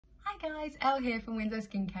guys, Elle here from Winslow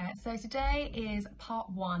Skincare. So today is part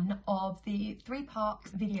one of the 3-part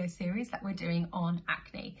video series that we're doing on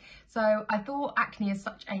acne. So I thought acne is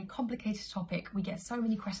such a complicated topic, we get so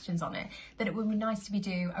many questions on it, that it would be nice to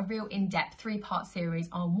do a real in-depth 3-part series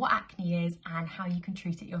on what acne is and how you can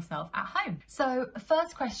treat it yourself at home. So the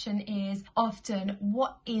first question is often,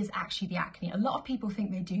 what is actually the acne? A lot of people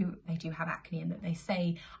think they do have acne and that they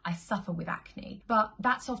say, I suffer with acne, but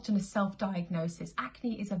that's often a self-diagnosis.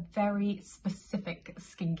 Acne is a very specific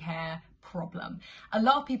skincare problem. A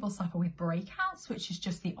lot of people suffer with breakouts, which is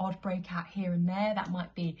just the odd breakout here and there. That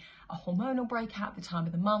might be a hormonal breakout at the time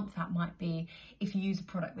of the month. That might be if you use a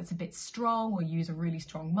product that's a bit strong or use a really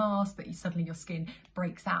strong mask that suddenly your skin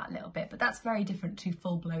breaks out a little bit. But that's very different to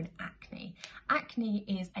full-blown acne. Acne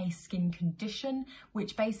is a skin condition,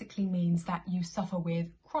 which basically means that you suffer with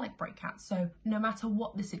chronic breakouts. So no matter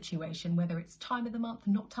what the situation, whether it's time of the month,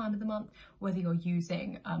 not time of the month, whether you're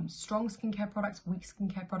using strong skincare products, weak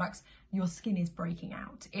skincare products, your skin is breaking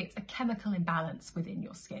out. It's a chemical imbalance within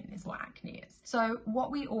your skin is what acne is. So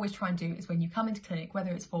what we always try and do is when you come into clinic,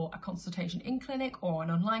 whether it's for a consultation in clinic or an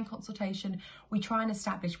online consultation, we try and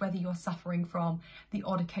establish whether you're suffering from the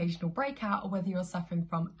odd occasional breakout or whether you're suffering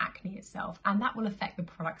from acne itself. And that will affect the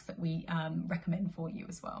products that we recommend for you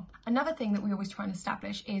as well. Another thing that we always try and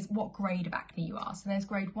establish is what grade of acne you are. So there's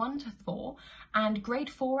grade 1 to 4, and grade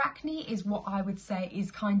 4 acne is what I would say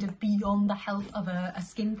is kind of beyond the help of a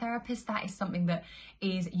skin therapist. That is something that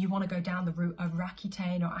is, you want to go down the route of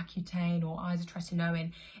Accutane or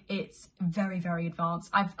isotretinoin. It's very, very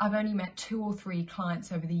advanced. I've only met 2 or 3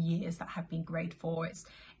 clients over the years that have been grade 4. It's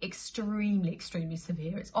extremely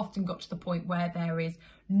severe. It's often got to the point where there is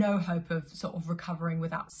no hope of sort of recovering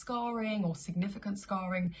without scarring or significant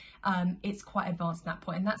scarring. It's quite advanced at that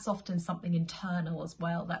point, and that's often something internal as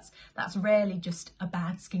well. That's rarely just a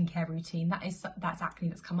bad skincare routine. That's acne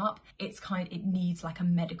that's come up. It needs like a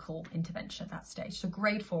medical intervention at that stage. So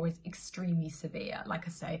grade 4 is extremely severe. Like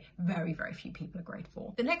I say, very few people are grade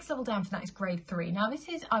 4. The next level down from that is grade 3. Now this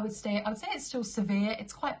is, I would say it's still severe.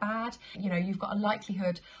 It's quite bad. You know, you've got a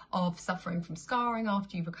likelihood of suffering from scarring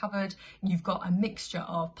after you've recovered. You've got a mixture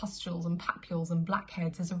of pustules and papules and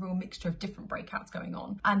blackheads. There's a real mixture of different breakouts going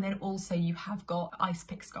on. And then also you have got ice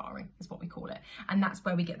pick scarring is what we call it. And that's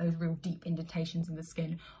where we get those real deep indentations in the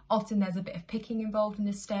skin. Often there's a bit of picking involved in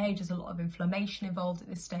this stage. There's a lot of inflammation involved at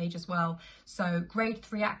this stage as well. So grade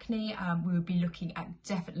 3 acne, we would be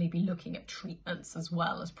definitely be looking at treatments as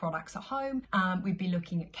well as products at home. We'd be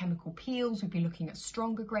looking at chemical peels. We'd be looking at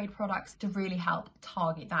stronger grade products to really help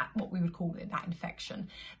target that, what we would call it, that infection.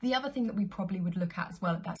 The other thing that we probably would look at as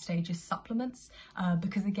well at that stage is supplements,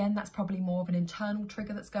 because again, that's probably more of an internal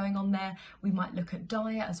trigger that's going on there. We might look at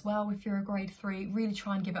diet as well if you're a grade 3, really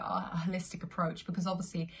try and give it a holistic approach, because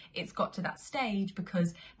obviously it's got to that stage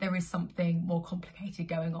because there is something more complicated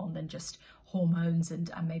going on than just hormones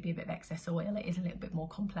and maybe a bit of excess oil. It is a little bit more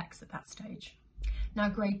complex at that stage. Now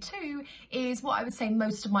grade 2 is what I would say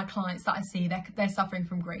most of my clients that I see, they're suffering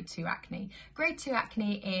from grade 2 acne. Grade 2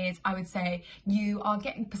 acne is, I would say, you are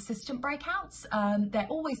getting persistent breakouts. They're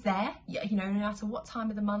always there, you know, no matter what time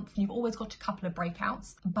of the month, you've always got a couple of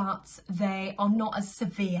breakouts, but they are not as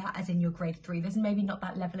severe as in your grade 3. There's maybe not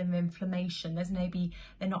that level of inflammation.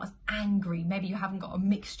 They're not as angry. Maybe you haven't got a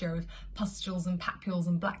mixture of pustules and papules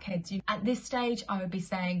and blackheads. At this stage, I would be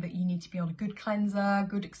saying that you need to be on a good cleanser,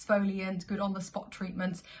 good exfoliant, good on-the-spot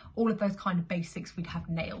treatments. All of those kind of basics we'd have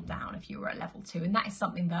nailed down if you were at level 2, and that is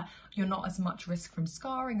something that you're not as much risk from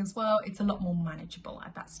scarring as well. It's a lot more manageable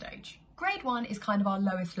at that stage. Grade 1 is kind of our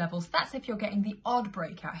lowest level, so that's if you're getting the odd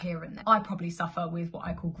breakout here and there. I probably suffer with what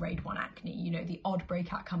I call grade 1 acne. You know, the odd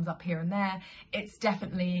breakout comes up here and there. It's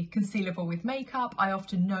definitely concealable with makeup. I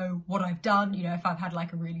often know what I've done. You know, if I've had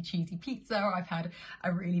like a really cheesy pizza or I've had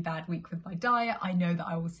a really bad week with my diet, I know that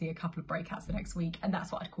I will see a couple of breakouts the next week, and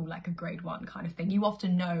that's what I'd call like a grade 1 kind of thing. You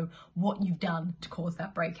often know what you've done to cause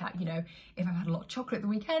that breakout. You know, if I've had a lot of chocolate the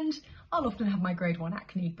weekend, I'll often have my grade 1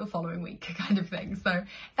 acne the following week kind of thing. So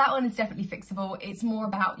that one is definitely fixable. It's more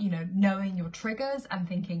about, you know, knowing your triggers and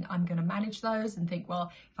thinking I'm going to manage those, and think,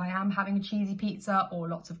 well, if I am having a cheesy pizza or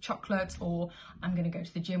lots of chocolate, or I'm going to go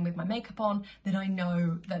to the gym with my makeup on, then I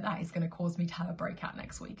know that that is going to cause me to have a breakout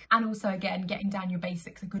next week. And also, again, getting down your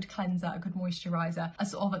basics, a good cleanser, a good moisturizer, a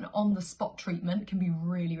sort of an on-the-spot treatment can be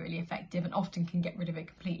really effective and often can get rid of it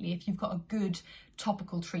completely. If you've got a good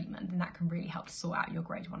topical treatment, then that can really help to sort out your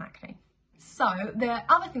grade 1 acne. So the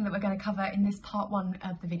other thing that we're going to cover in this part 1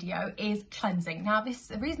 of the video is cleansing. Now the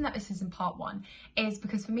reason that this is in part 1 is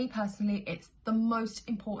because for me personally, it's the most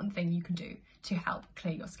important thing you can do to help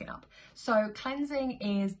clear your skin up. So cleansing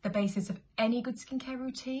is the basis of any good skincare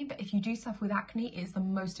routine, but if you do suffer with acne, it is the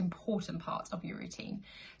most important part of your routine.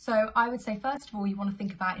 So I would say, first of all, you want to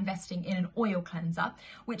think about investing in an oil cleanser,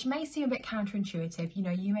 which may seem a bit counterintuitive. You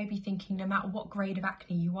know, you may be thinking, no matter what grade of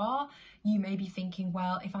acne you are, you may be thinking,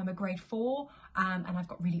 well, if I'm a grade 4 and I've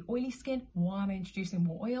got really oily skin, why am I introducing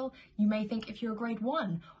more oil? You may think, if you're a grade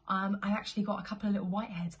 1, I actually got a couple of little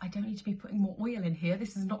whiteheads, I don't need to be putting more oil in here,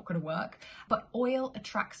 this is not going to work. But oil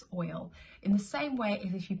attracts oil. In the same way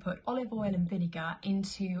as if you put olive oil and vinegar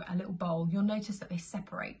into a little bowl, you'll notice that they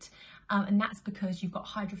separate. And that's because you've got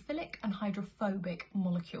hydrophilic and hydrophobic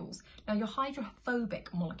molecules. Now your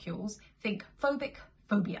hydrophobic molecules, think phobic,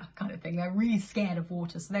 phobia kind of thing. They're really scared of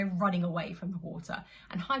water, so they're running away from the water.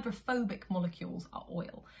 And hydrophobic molecules are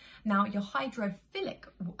oil. Now your hydrophilic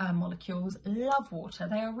molecules love water.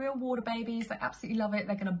 They are real water babies. They absolutely love it.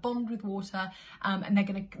 They're going to bond with water, and they're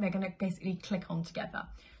going to basically click on together.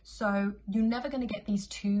 So you're never going to get these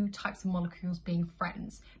two types of molecules being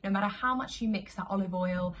friends. No matter how much you mix that olive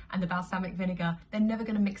oil and the balsamic vinegar, they're never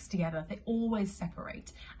going to mix together. They always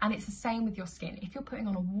separate. And it's the same with your skin. If you're putting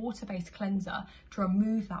on a water-based cleanser to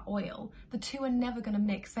remove that oil, the two are never going to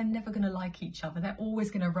mix. They're never going to like each other. They're always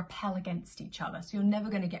going to repel against each other. So you're never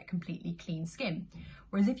going to get completely clean skin.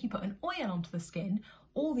 Whereas if you put an oil onto the skin,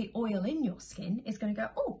 all the oil in your skin is going to go,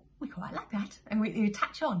 oh, we quite like that. And you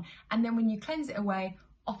attach on. And then when you cleanse it away,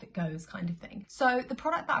 off it goes, kind of thing. So the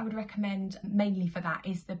product that I would recommend mainly for that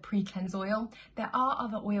is the PreCleanse oil. There are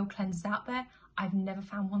other oil cleansers out there. I've never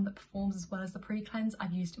found one that performs as well as the PreCleanse.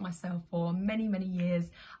 I've used it myself for many, many years.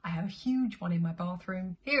 I have a huge one in my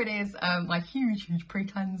bathroom. Here it is, my huge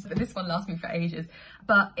PreCleanse. This one lasts me for ages.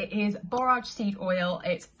 But it is borage seed oil.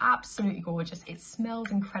 It's absolutely gorgeous. It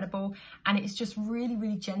smells incredible, and it's just really,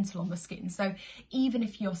 really gentle on the skin. So even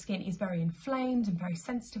if your skin is very inflamed and very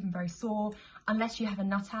sensitive and very sore, unless you have a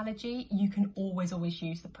nut allergy, you can always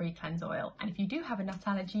use the PreCleanse oil. And if you do have a nut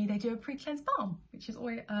allergy, they do a PreCleanse balm, which is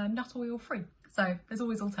nut oil free. So there's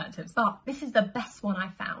always alternatives. But this is the best one I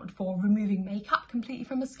found for removing makeup completely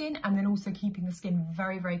from the skin, and then also keeping the skin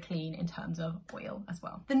very, very clean in terms of oil as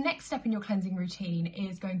well. The next step in your cleansing routine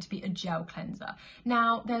is going to be a gel cleanser.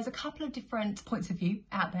 Now, there's a couple of different points of view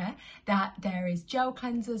out there, that there is gel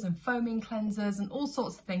cleansers and foaming cleansers and all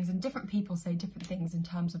sorts of things, and different people say different things in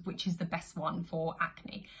terms of which is the best one for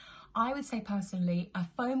acne. I would say personally, a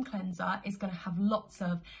foam cleanser is going to have lots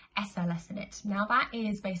of SLS in it. Now that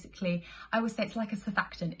is basically, I would say it's like a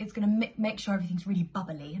surfactant. It's going to make sure everything's really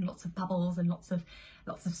bubbly and lots of bubbles and lots of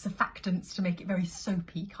surfactants to make it very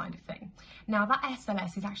soapy kind of thing. Now that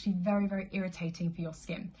SLS is actually very, very irritating for your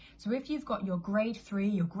skin. So if you've got your grade 3,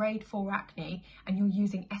 your grade 4 acne and you're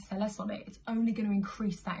using SLS on it, it's only going to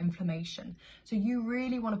increase that inflammation. So you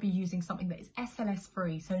really want to be using something that is SLS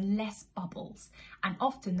free, so less bubbles. And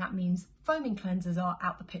often that means foaming cleansers are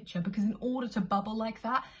out the picture, because in order to bubble like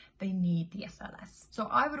that, they need the SLS. So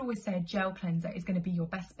I would always say a gel cleanser is going to be your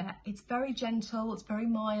best bet. It's very gentle, it's very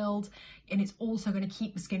mild, and it's also going to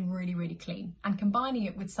keep the skin really, really clean. And combining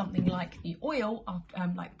it with something like the oil,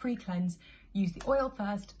 like PreCleanse, use the oil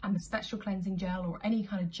first and the special cleansing gel or any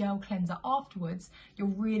kind of gel cleanser afterwards, you're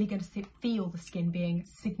really going to feel the skin being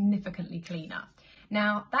significantly cleaner.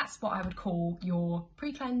 Now, that's what I would call your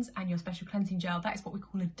PreCleanse and your special cleansing gel. That is what we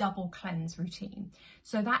call a double cleanse routine.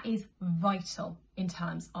 So that is vital in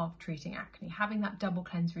terms of treating acne. Having that double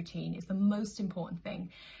cleanse routine is the most important thing.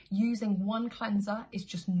 Using one cleanser is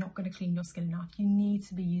just not going to clean your skin enough. You need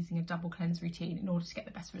to be using a double cleanse routine in order to get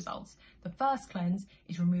the best results. The first cleanse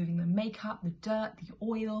is removing the makeup, the dirt, the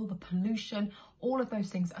oil, the pollution, all of those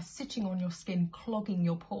things are sitting on your skin, clogging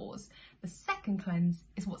your pores. The second cleanse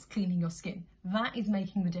is what's cleaning your skin. That is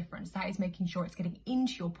making the difference. That is making sure it's getting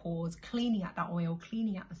into your pores, cleaning out that oil,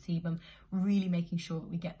 cleaning out the sebum, really making sure that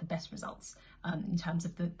we get the best results in terms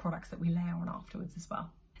of the products that we layer on afterwards as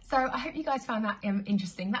well. So I hope you guys found that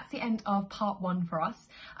interesting. That's the end of part 1 for us.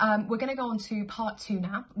 We're going to go on to part 2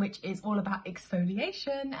 now, which is all about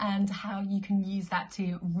exfoliation and how you can use that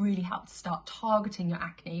to really help to start targeting your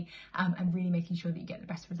acne and really making sure that you get the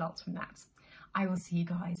best results from that. I will see you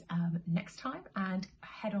guys next time, and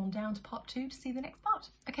head on down to part 2 to see the next part.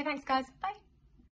 Okay, thanks guys, bye.